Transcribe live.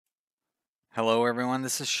Hello, everyone.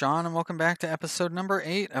 This is Sean, and welcome back to episode number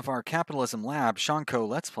 8 of our Capitalism Lab Sean Co.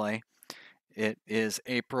 Let's Play. It is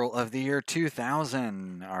April of the year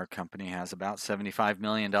 2000. Our company has about $75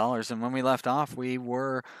 million, and when we left off, we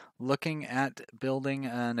were looking at building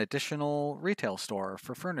an additional retail store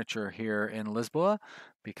for furniture here in Lisboa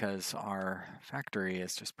because our factory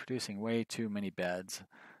is just producing way too many beds,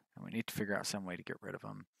 and we need to figure out some way to get rid of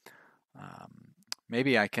them.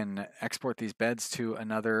 Maybe I can export these beds to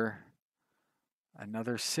another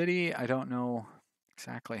city. I don't know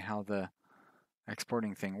exactly how the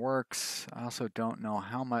exporting thing works. I also don't know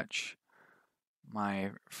how much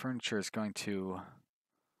my furniture is going to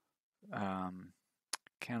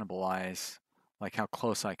cannibalize, like how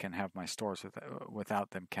close I can have my stores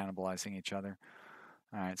without them cannibalizing each other.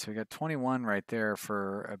 All right, so we got 21 right there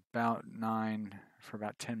for about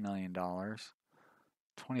 $10 million.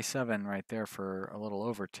 27 right there for a little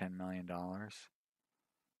over $10 million.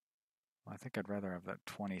 Well, I think I'd rather have that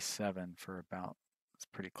 27 for about, it's a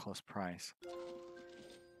pretty close price.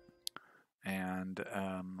 And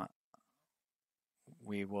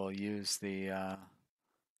we will use that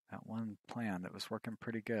one plan that was working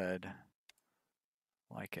pretty good,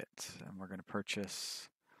 like it. And we're going to purchase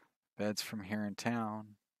beds from here in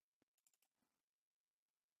town.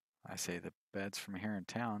 I say the beds from here in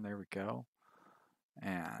town, there we go.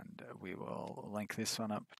 And we will link this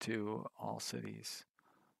one up to all cities.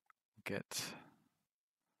 Get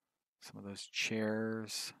some of those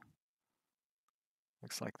chairs.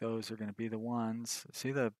 Looks like those are going to be the ones.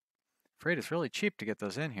 See, the freight is really cheap to get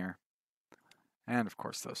those in here. And of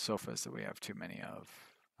course, those sofas that we have too many of.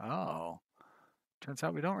 Oh, turns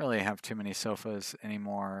out we don't really have too many sofas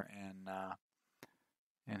anymore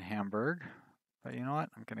in Hamburg. But you know what?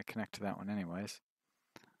 I'm going to connect to that one anyways,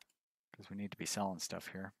 because we need to be selling stuff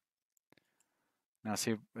here. Now,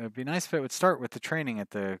 see, it'd be nice if it would start with the training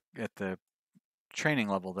at the training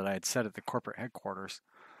level that I had set at the corporate headquarters,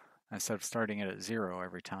 instead of starting it at 0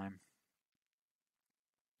 every time.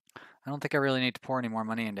 I don't think I really need to pour any more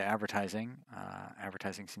money into advertising.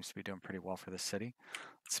 Advertising seems to be doing pretty well for this city.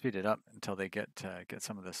 Let's speed it up until they get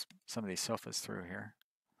some of these sofas through here.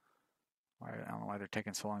 I don't know why they're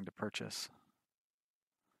taking so long to purchase.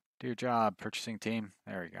 Do your job, purchasing team.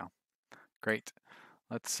 There we go. Great.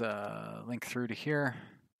 Let's link through to here.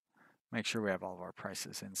 Make sure we have all of our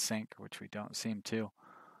prices in sync, which we don't seem to.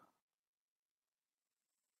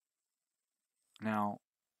 Now,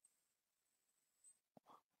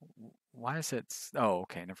 why is it? Oh,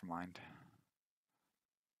 okay, never mind.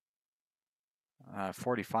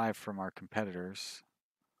 45 from our competitors,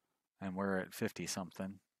 and we're at 50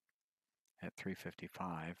 something at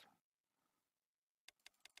 355.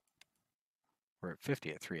 We're at 50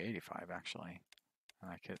 at 385 actually. And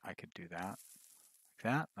I could do that like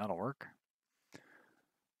that. That'll work.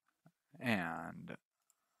 And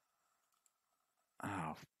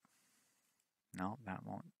oh no, that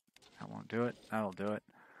won't do it. That'll do it.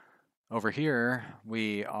 Over here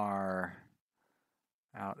we are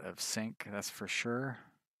out of sync, that's for sure.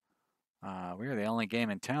 We are the only game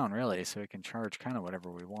in town really, so we can charge kind of whatever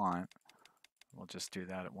we want. We'll just do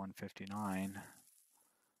that at 159.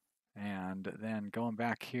 And then going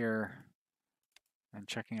back here and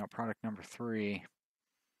checking out product number 3.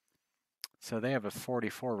 So they have a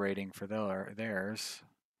 44 rating for theirs.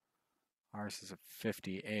 Ours is a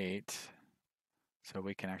 58. So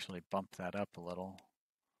we can actually bump that up a little.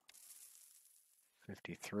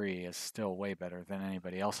 53 is still way better than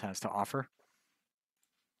anybody else has to offer.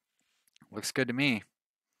 Looks good to me.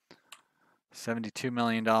 $72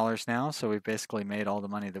 million now, so we've basically made all the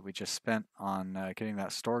money that we just spent on getting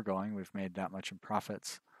that store going. We've made that much in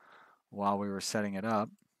profits while we were setting it up.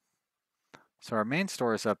 So our main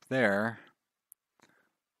store is up there.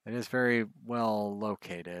 It is very well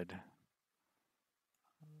located.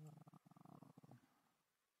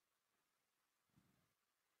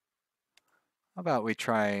 How about we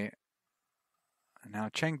try... Now,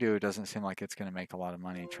 Chengdu doesn't seem like it's going to make a lot of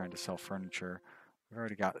money trying to sell furniture. We've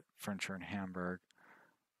already got furniture in Hamburg.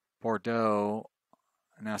 Bordeaux,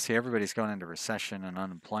 now see, everybody's going into recession and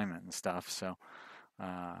unemployment and stuff, so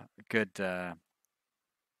good time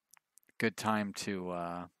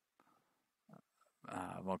to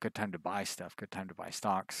good time to buy stuff, good time to buy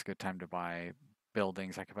stocks, good time to buy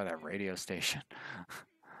buildings. I could buy that radio station.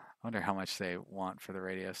 I wonder how much they want for the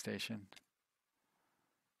radio station.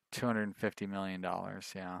 $250 million.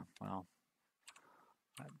 Yeah, well,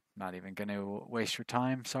 I'm not even going to waste your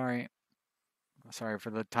time. Sorry for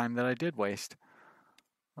the time that I did waste.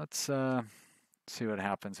 Let's see what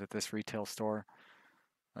happens with this retail store.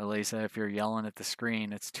 Elisa, if you're yelling at the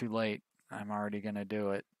screen, it's too late. I'm already going to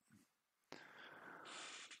do it.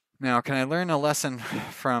 Now, can I learn a lesson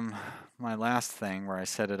from my last thing where I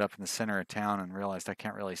set it up in the center of town and realized I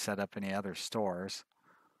can't really set up any other stores?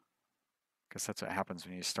 Because that's what happens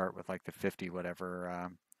when you start with like the 50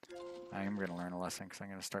 whatever. I am going to learn a lesson because I'm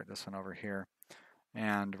going to start this one over here.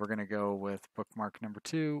 And we're going to go with bookmark number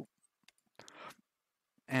 2.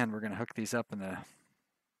 And we're going to hook these up in the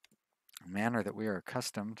manner that we are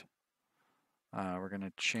accustomed. We're going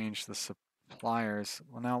to change the suppliers.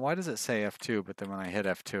 Well, now, why does it say F2, but then when I hit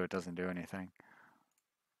F2, it doesn't do anything?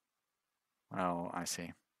 Oh, I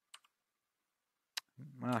see.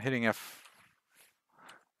 Well, hitting F...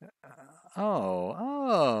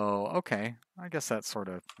 okay. I guess that sort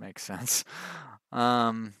of makes sense.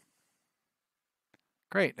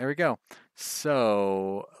 Great, there we go.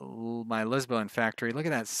 So, my Lisbon factory, look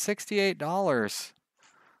at that, $68.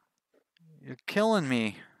 You're killing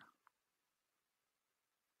me.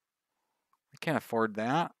 I can't afford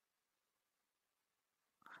that.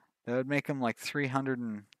 That would make them like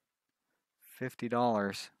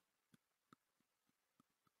 $350.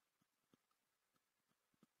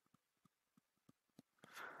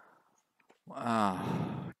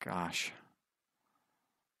 Oh, gosh.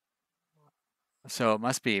 So it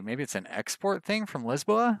must be, maybe it's an export thing from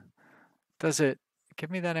Lisboa? Does it give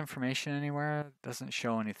me that information anywhere? It doesn't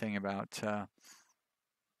show anything about...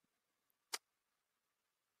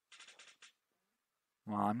 well,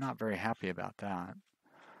 I'm not very happy about that.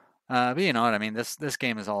 But you know what I mean? This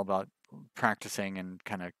game is all about practicing and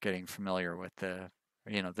kind of getting familiar with the...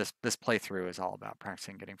 You know, this playthrough is all about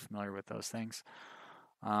practicing, getting familiar with those things.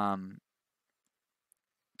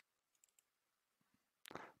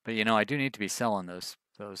 But you know, I do need to be selling those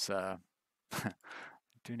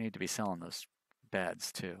do need to be selling those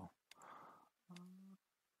beds too.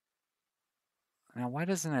 Now, why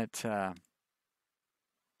doesn't it? Why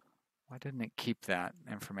didn't it keep that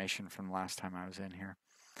information from last time I was in here?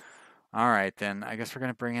 All right, then I guess we're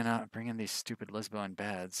gonna bring in these stupid Lisbon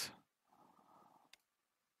beds.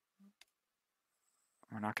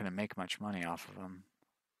 We're not gonna make much money off of them.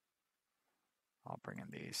 I'll bring in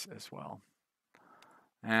these as well.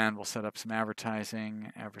 And we'll set up some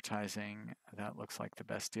advertising. Advertising, that looks like the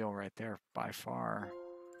best deal right there by far.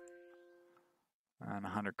 And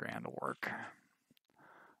 100 grand will work.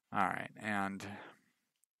 All right, and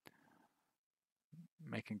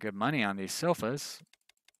making good money on these sofas.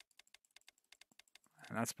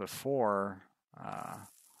 And that's before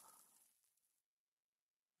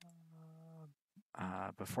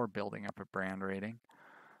before building up a brand rating.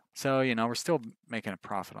 So, you know, we're still making a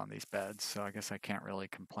profit on these beds, so I guess I can't really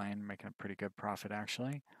complain. Making a pretty good profit,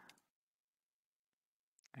 actually.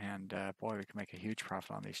 And boy, we can make a huge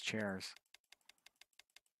profit on these chairs.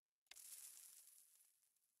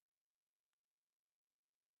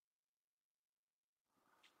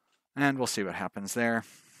 And we'll see what happens there.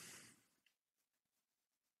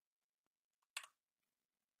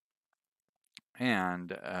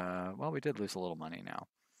 And, well, we did lose a little money now.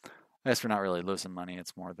 I guess we're not really losing money.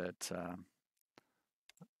 It's more that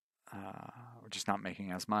we're just not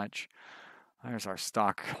making as much. There's our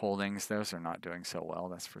stock holdings. Those are not doing so well,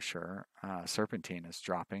 that's for sure. Serpentine is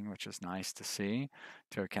dropping, which is nice to see.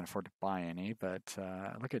 I can't afford to buy any, but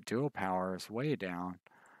look at Dual Power is way down.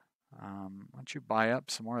 Why don't you buy up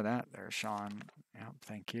some more of that there, Sean? Yep,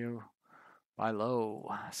 thank you. Buy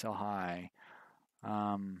low, sell high.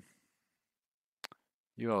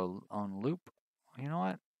 You own Loop. You know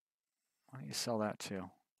what? Why don't you sell that too?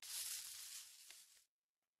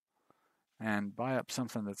 And buy up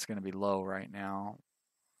something that's going to be low right now.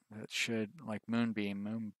 That should, like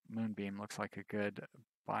Moonbeam. Moonbeam looks like a good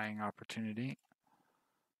buying opportunity.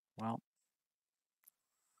 Well,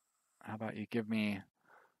 how about you give me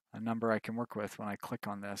a number I can work with when I click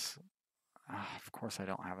on this? Of course I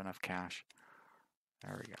don't have enough cash.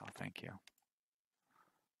 There we go, thank you.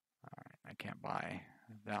 All right, I can't buy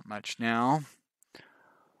that much now.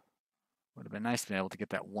 Would have been nice to be able to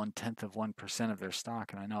get that 0.1% of their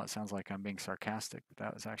stock, and I know it sounds like I'm being sarcastic, but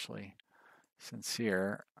that was actually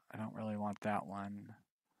sincere. I don't really want that one.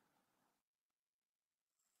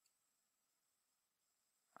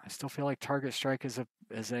 I still feel like Target Strike is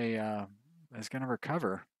going to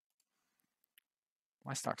recover.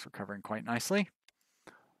 My stock's recovering quite nicely.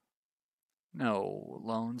 No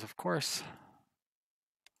loans, of course.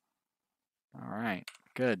 All right,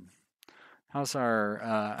 good. How's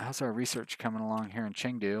our research coming along here in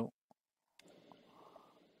Chengdu?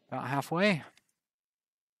 About halfway.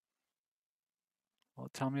 Will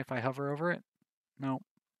it tell me if I hover over it? No.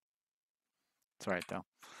 It's all right though.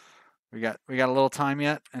 We got a little time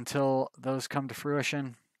yet until those come to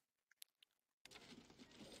fruition.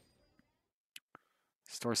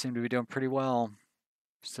 Stores seem to be doing pretty well.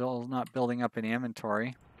 Still not building up any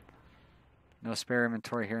inventory. No spare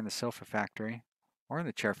inventory here in the sofa factory or in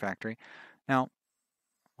the chair factory. Now,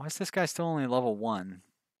 why is this guy still only level 1?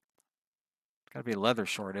 Got to be a leather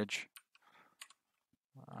shortage.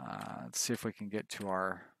 Let's see if we can get to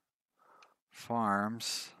our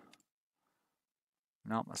farms.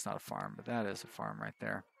 Nope, that's not a farm, but that is a farm right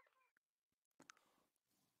there.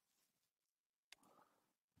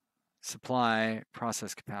 Supply,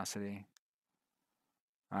 process capacity.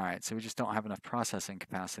 All right, so we just don't have enough processing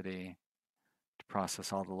capacity to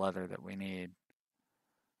process all the leather that we need.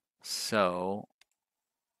 So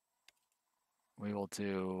we will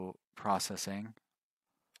do processing.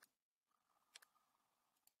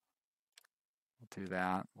 We'll do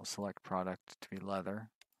that. We'll select product to be leather.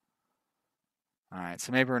 All right,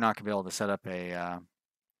 so maybe we're not going to be able to set up a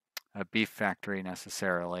beef factory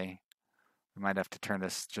necessarily. We might have to turn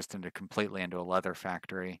this just completely into a leather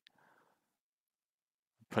factory.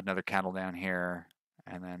 Put another cattle down here,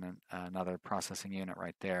 and then another processing unit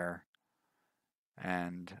right there.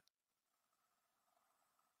 And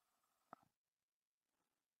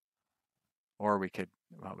or we could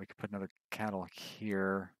put another cattle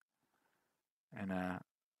here, and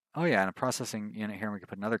and a processing unit here. And we could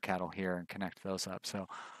put another cattle here and connect those up. So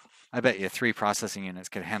I bet you 3 processing units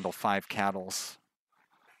could handle 5 cattles.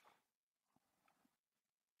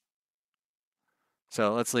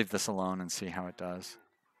 So let's leave this alone and see how it does.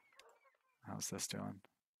 How's this doing?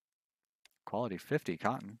 Quality 50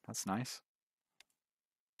 cotton. That's nice.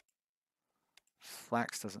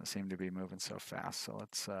 Flax doesn't seem to be moving so fast, so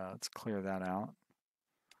let's clear that out.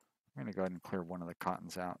 I'm going to go ahead and clear one of the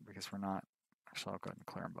cottons out because we're not. Actually, I'll go ahead and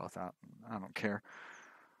clear them both out. I don't care.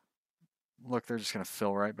 Look, they're just going to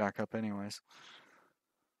fill right back up anyways.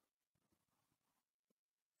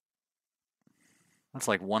 That's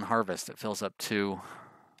like one harvest. It fills up 2.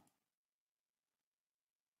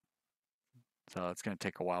 So it's going to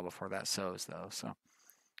take a while before that sows, though. So, as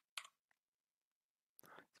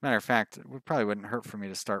a matter of fact, it probably wouldn't hurt for me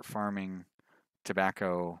to start farming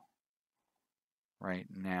tobacco right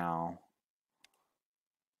now.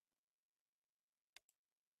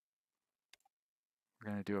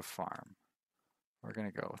 We're going to do a farm. We're going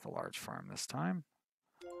to go with a large farm this time.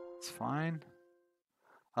 It's fine.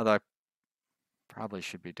 Although I probably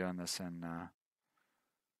should be doing this in...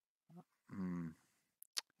 you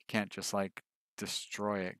can't just like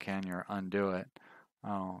destroy it, can you? Or undo it.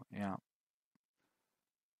 Oh, yeah.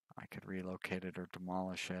 I could relocate it or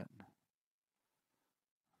demolish it.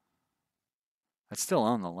 I still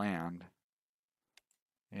own the land.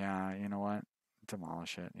 Yeah, you know what?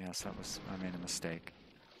 Demolish it. Yes, I made a mistake.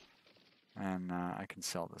 And I can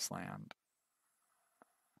sell this land.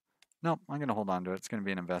 Nope, I'm going to hold on to it. It's going to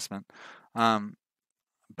be an investment.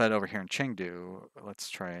 But over here in Chengdu,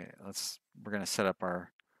 we're going to set up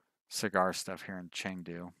our cigar stuff here in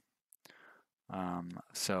Chengdu.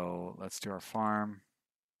 So let's do our farm.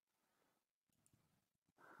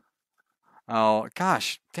 Oh,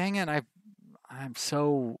 gosh, dang it. I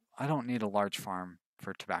don't need a large farm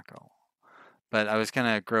for tobacco. But I was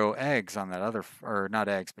going to grow eggs on that other, or not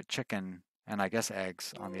eggs, but chicken, and I guess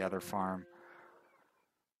eggs on the other farm.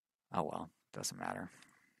 Oh well, doesn't matter.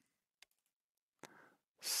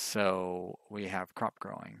 So we have crop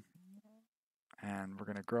growing. And we're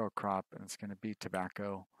going to grow a crop, and it's going to be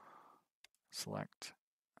tobacco. Select,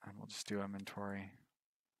 and we'll just do inventory.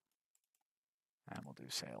 And we'll do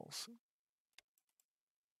sales.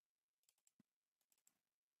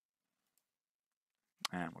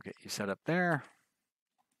 And we'll get you set up there.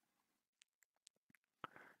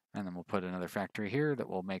 And then we'll put another factory here that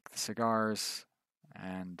will make the cigars.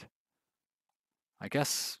 And I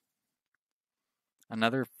guess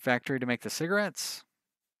another factory to make the cigarettes.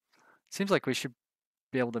 Seems like we should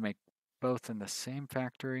be able to make both in the same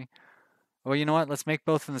factory. Well, you know what? Let's make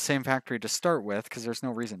both in the same factory to start with, because there's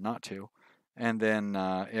no reason not to. And then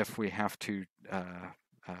if we have to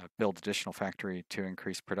build additional factory to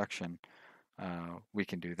increase production, we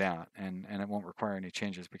can do that. And it won't require any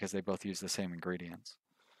changes because they both use the same ingredients.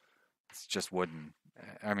 It's just wooden.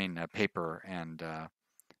 Paper and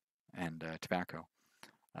tobacco.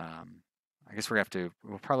 I guess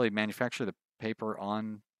we'll probably manufacture the paper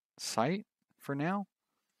on site for now.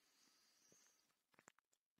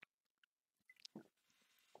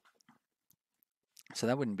 So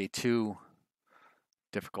that wouldn't be too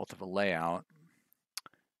difficult of a layout.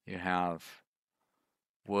 You have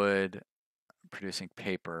wood producing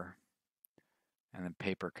paper, and then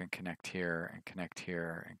paper can connect here and connect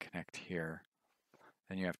here and connect here.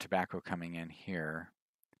 Then you have tobacco coming in here,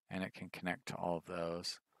 and it can connect to all of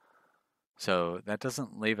those. So that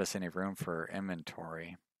doesn't leave us any room for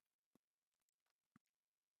inventory.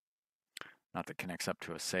 not that connects up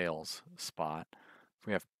to a sales spot. If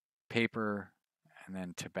we have paper and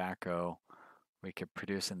then tobacco, we could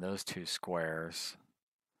produce in those two squares,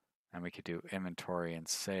 and we could do inventory and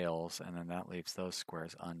sales, and then that leaves those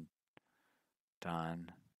squares undone.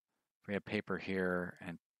 If we have paper here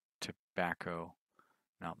and tobacco,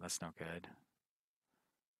 no, that's no good.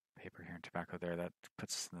 Paper here and tobacco there, that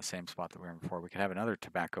puts us in the same spot that we were in before. We could have another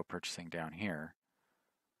tobacco purchasing down here.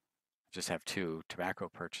 Just have 2 tobacco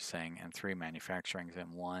purchasing and 3 manufacturings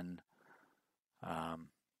and 1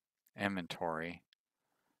 inventory.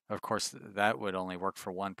 Of course, that would only work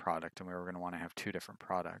for 1 product, and we were going to want to have 2 different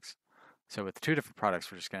products. So with 2 different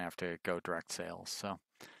products, we're just going to have to go direct sales. So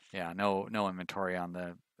yeah, no inventory on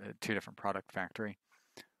the 2 different product factory.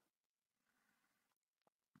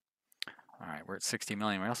 All right, we're at 60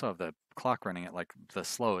 million. We also have the clock running at like the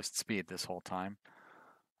slowest speed this whole time.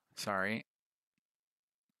 Sorry.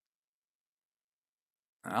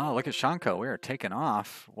 Oh, look at Shanko. We are taking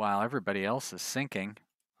off while everybody else is sinking,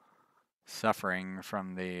 suffering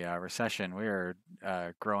from the recession. We are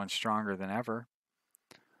growing stronger than ever.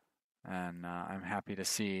 And I'm happy to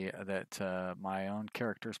see that my own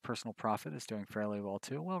character's personal profit is doing fairly well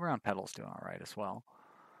too. Well, Round Pedal's doing all right as well.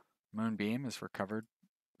 Moonbeam is recovered,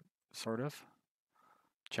 sort of.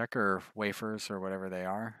 Checker wafers or whatever they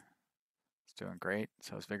are. It's doing great.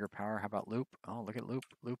 So is Vigor Power. How about Loop? Oh, look at Loop.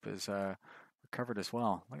 Loop is recovered as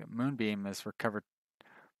well. Look at Moonbeam has recovered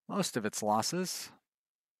most of its losses.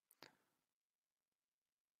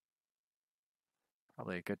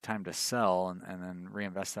 Probably a good time to sell and then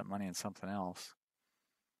reinvest that money in something else.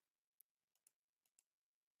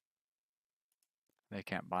 They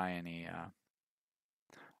can't buy any.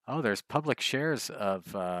 Oh, there's public shares of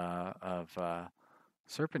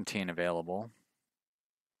Serpentine available.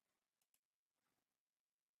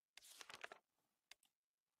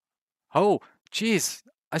 Oh, geez,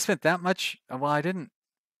 I spent that much. Well, I didn't.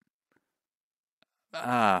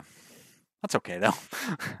 That's okay though.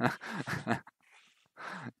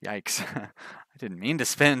 Yikes! I didn't mean to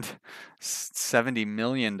spend $70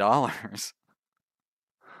 million. Oh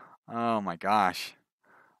my gosh.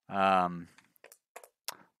 It's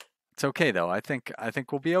okay though. I think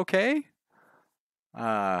we'll be okay.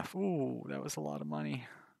 Ooh, that was a lot of money.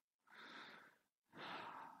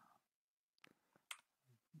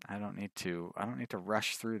 I don't need to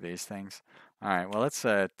rush through these things. All right, well, let's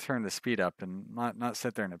turn the speed up and not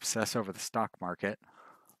sit there and obsess over the stock market.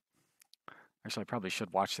 Actually, I probably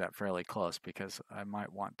should watch that fairly close because I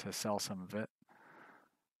might want to sell some of it.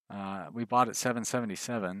 We bought at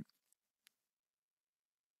 777.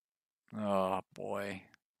 Oh boy.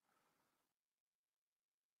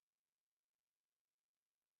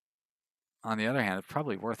 On the other hand, it's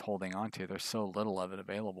probably worth holding on to. There's so little of it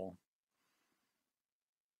available.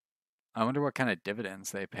 I wonder what kind of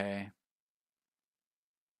dividends they pay.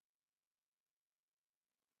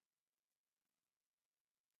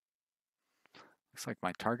 Looks like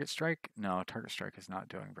my target strike. No, target strike is not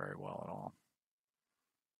doing very well at all.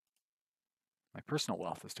 My personal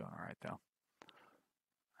wealth is doing all right though.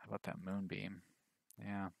 How about that moonbeam?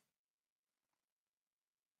 Yeah.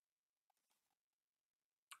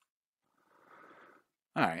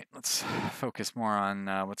 All right, let's focus more on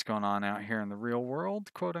what's going on out here in the real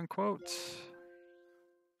world, quote unquote.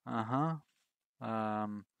 Oh,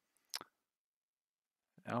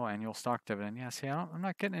 annual stock dividend. Yeah, see, I'm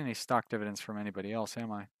not getting any stock dividends from anybody else,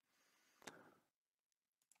 am I?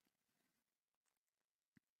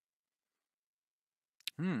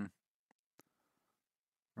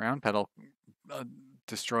 Round Pedal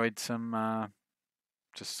destroyed some,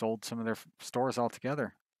 just sold some of their stores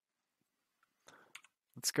altogether.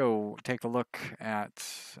 Let's go take a look at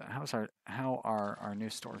how are our new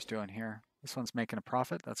stores doing here. This one's making a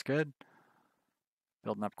profit. That's good.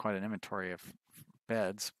 Building up quite an inventory of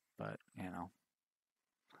beds, but you know,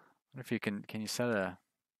 what if you can you set a?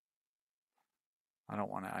 I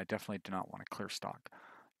don't want to. I definitely do not want to clear stock.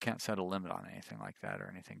 Can't set a limit on anything like that or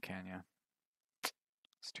anything, can you?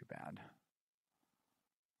 It's too bad.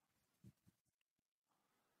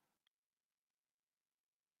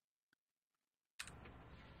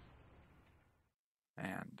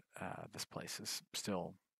 And this place has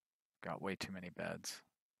still got way too many beds.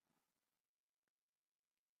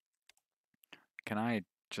 Can I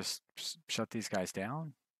just shut these guys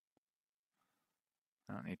down?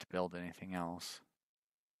 I don't need to build anything else.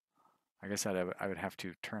 I guess I would have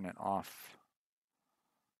to turn it off,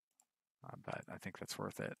 but I think that's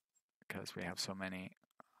worth it because we have so many.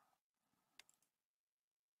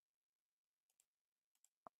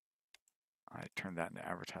 I turned that into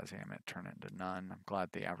advertising. I meant turn it into none. I'm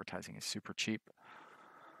glad the advertising is super cheap.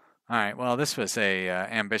 All right. Well, this was a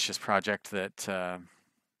ambitious project that um,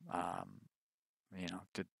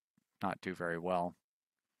 did not do very well.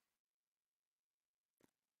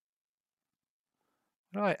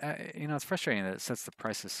 It's frustrating that it sets the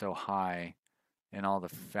prices so high in all the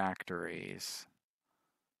factories.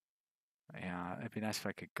 Yeah, it'd be nice if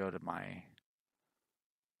I could go to my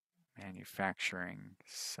manufacturing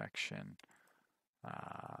section.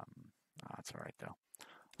 That's all right though.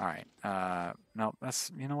 All right. No,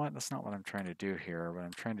 you know what? That's not what I'm trying to do here. What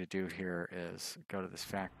I'm trying to do here is go to this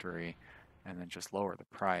factory and then just lower the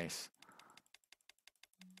price.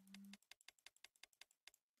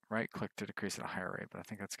 Right click to decrease at a higher rate, but I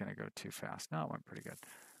think that's going to go too fast. No, it went pretty good.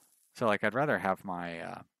 So like I'd rather have my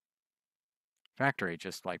factory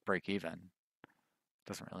just like break even.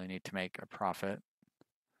 Doesn't really need to make a profit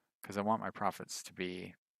because I want my profits to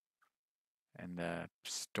be in the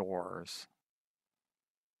stores.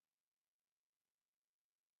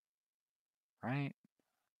 Right?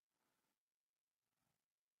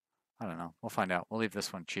 I don't know. We'll find out. We'll leave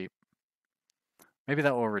this one cheap. Maybe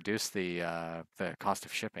that will reduce the cost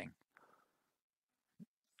of shipping.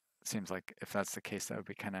 It seems like if that's the case, that would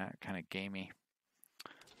be kind of gamey.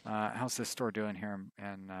 How's this store doing here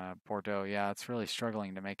in Bordeaux? Yeah, it's really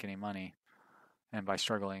struggling to make any money. And by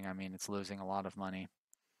struggling, I mean it's losing a lot of money.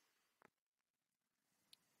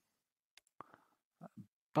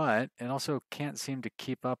 But it also can't seem to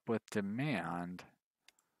keep up with demand.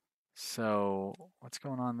 So what's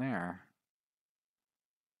going on there?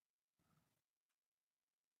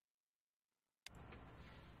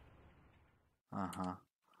 Uh-huh.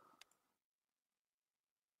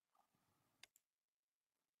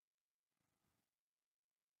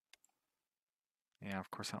 Yeah, of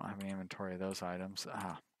course I don't have any inventory of those items.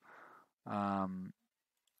 Um,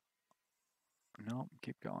 nope,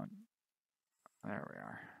 keep going. There we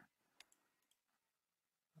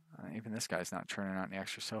are. Even this guy's not turning out any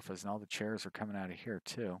extra sofas, and all the chairs are coming out of here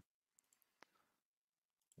too.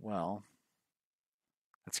 Well,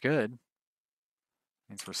 that's good.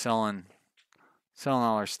 Means we're selling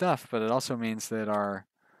all our stuff, but it also means that our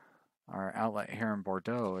outlet here in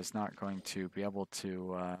Bordeaux is not going to be able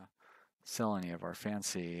to sell any of our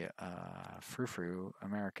fancy frou-frou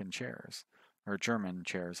American chairs, or German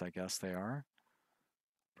chairs, I guess they are.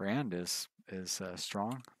 Brand is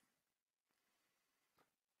strong.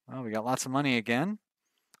 Well, we got lots of money again.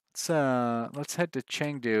 Let's head to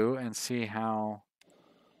Chengdu and see how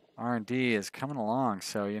R&D is coming along.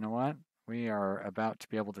 So you know what? We are about to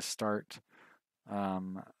be able to start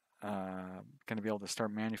going to be able to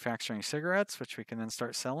start manufacturing cigarettes, which we can then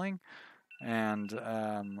start selling. And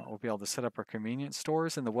we'll be able to set up our convenience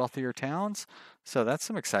stores in the wealthier towns. So that's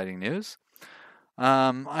some exciting news.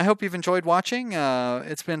 I hope you've enjoyed watching.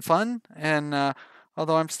 It's been fun. And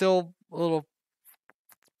although I'm still a little,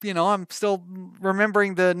 I'm still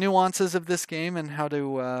remembering the nuances of this game and how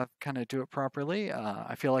to kind of do it properly,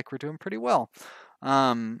 I feel like we're doing pretty well.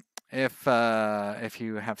 If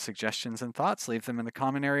you have suggestions and thoughts, leave them in the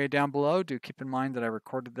comment area down below. Do keep in mind that I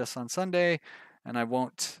recorded this on Sunday, and I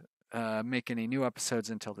won't make any new episodes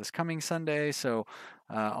until this coming Sunday. So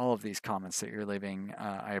all of these comments that you're leaving,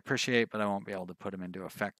 I appreciate, but I won't be able to put them into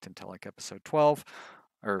effect until like episode 12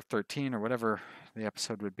 or 13 or whatever the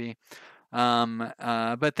episode would be.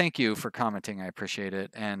 But thank you for commenting. I appreciate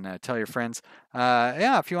it. And tell your friends.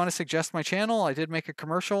 Yeah, if you want to suggest my channel, I did make a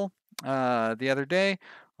commercial the other day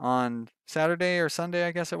on Saturday or Sunday,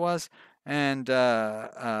 I guess it was, and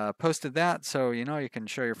posted that. So, you can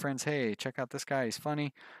show your friends, hey, check out this guy. He's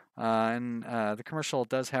funny. And the commercial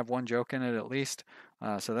does have one joke in it at least.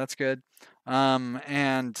 So that's good.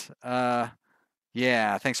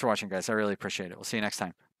 Yeah, thanks for watching, guys. I really appreciate it. We'll see you next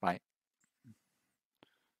time. Bye.